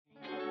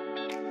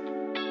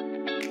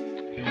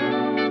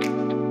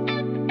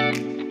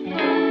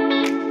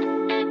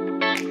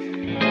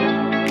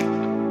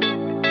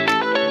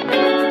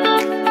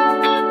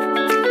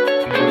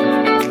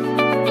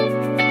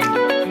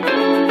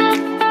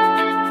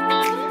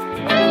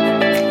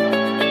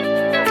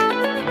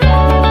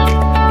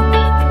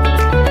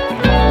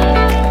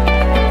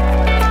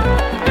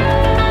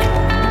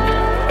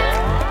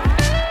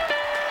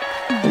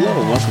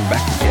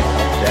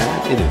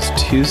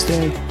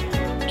Tuesday,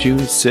 June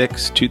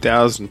 6,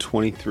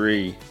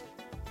 2023.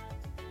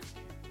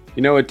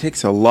 You know, it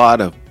takes a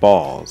lot of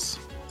balls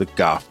to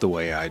golf the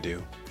way I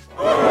do.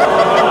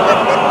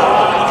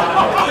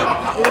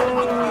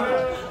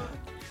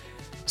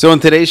 So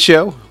in today's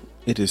show,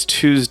 it is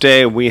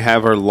Tuesday and we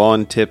have our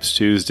Lawn Tips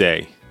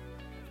Tuesday.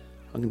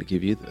 I'm going to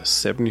give you the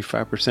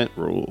 75%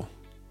 rule.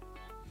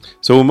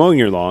 So when mowing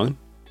your lawn,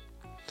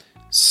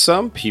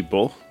 some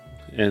people,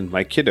 and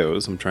my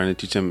kiddos, I'm trying to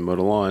teach them to mow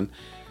the lawn,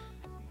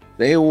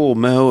 they will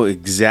mow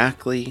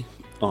exactly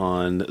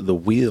on the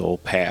wheel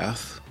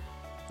path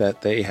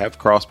that they have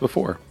crossed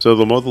before. So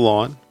they'll mow the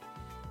lawn,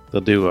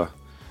 they'll do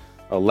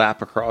a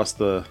lap across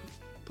the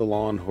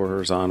lawn,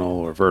 horizontal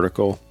or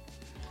vertical,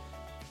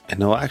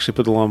 and they'll actually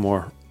put the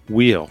lawnmower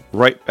wheel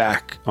right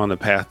back on the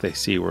path they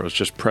see where it's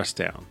just pressed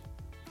down.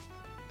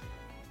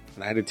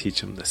 And I had to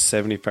teach them the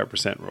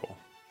 75% rule.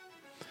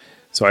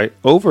 So I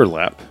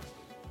overlap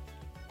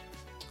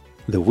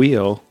the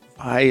wheel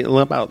by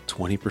about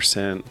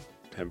 20%,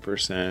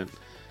 10%,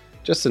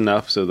 just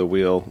enough so the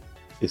wheel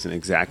isn't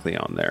exactly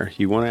on there.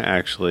 You want to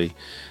actually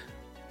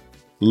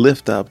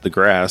lift up the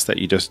grass that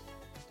you just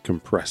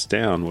compressed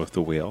down with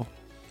the wheel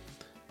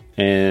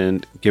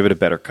and give it a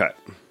better cut.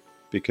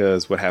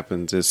 Because what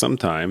happens is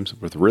sometimes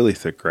with really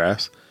thick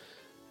grass,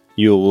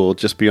 you will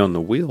just be on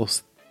the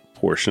wheels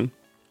portion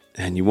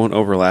and you won't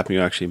overlap and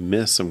you actually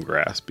miss some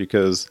grass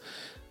because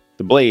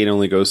the blade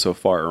only goes so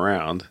far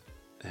around.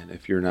 And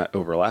if you're not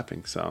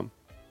overlapping some,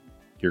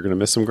 you're going to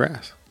miss some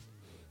grass.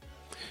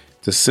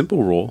 It's a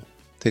simple rule.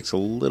 It takes a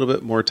little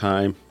bit more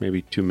time,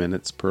 maybe 2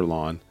 minutes per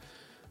lawn,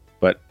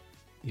 but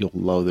you'll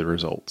love the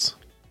results.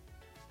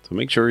 So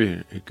make sure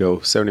you go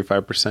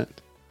 75%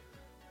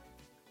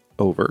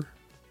 over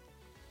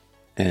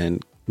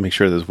and make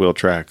sure those wheel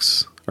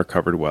tracks are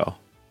covered well.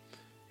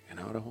 You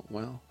know what I want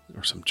well?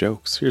 Or some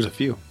jokes. Here's a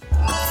few.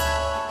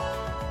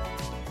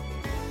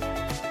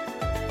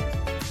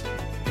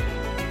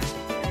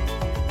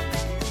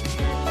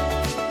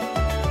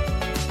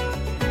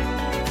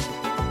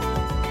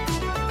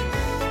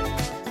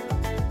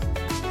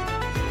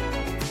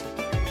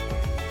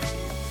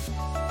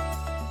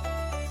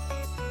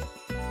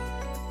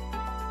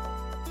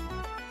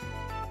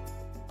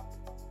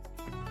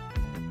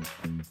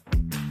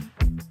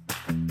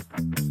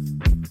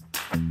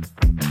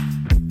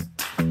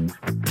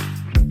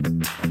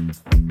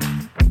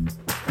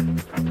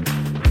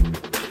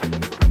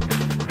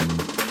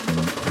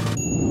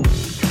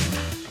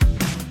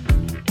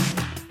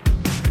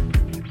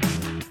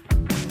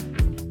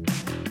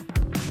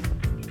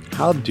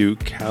 How do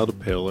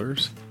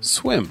caterpillars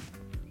swim?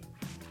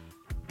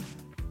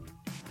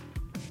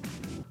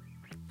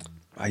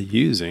 By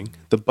using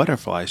the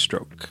butterfly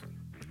stroke.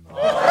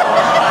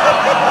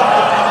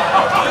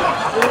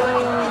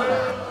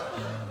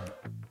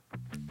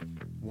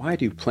 Why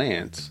do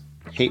plants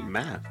hate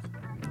math?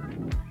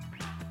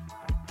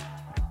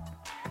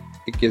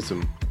 It gives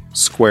them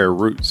square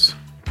roots.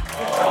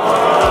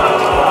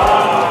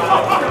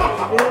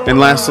 And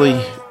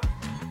lastly,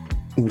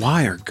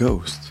 why are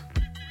ghosts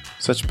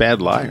such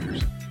bad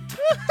liars?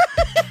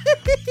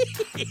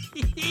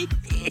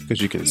 Because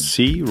you can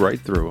see right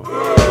through them.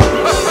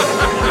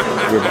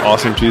 You have an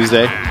awesome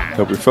Tuesday.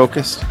 Hope you're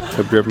focused.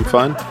 Hope you're having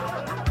fun.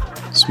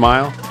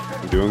 Smile.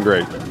 You're doing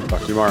great.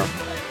 Talk to you tomorrow.